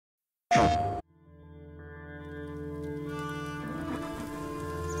You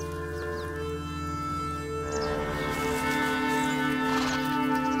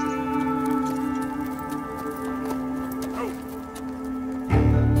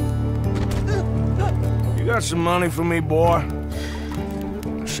got some money for me, boy?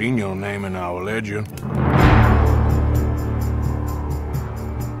 I seen your name in our ledger.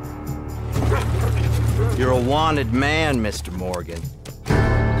 You're a wanted man, Mr. Morgan.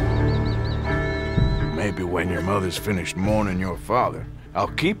 Maybe when your mother's finished mourning your father, I'll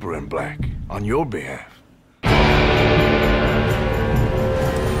keep her in black on your behalf.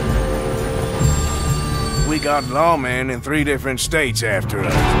 We got lawmen in 3 different states after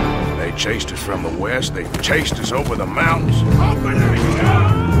us. They chased us from the west, they chased us over the mountains.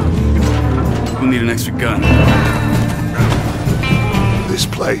 We'll need an extra gun. This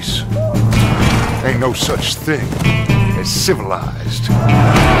place ain't no such thing as civilized.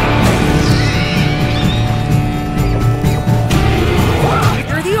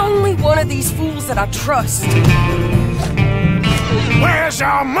 You're the only one of these fools that I trust. Where's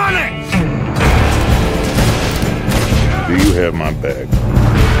our money? Do you have my bag?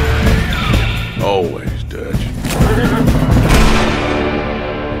 Always, Dutch.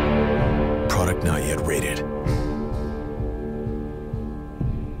 Product not yet rated.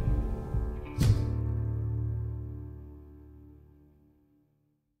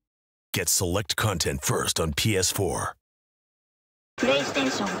 Get select content first on PS4.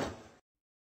 PlayStation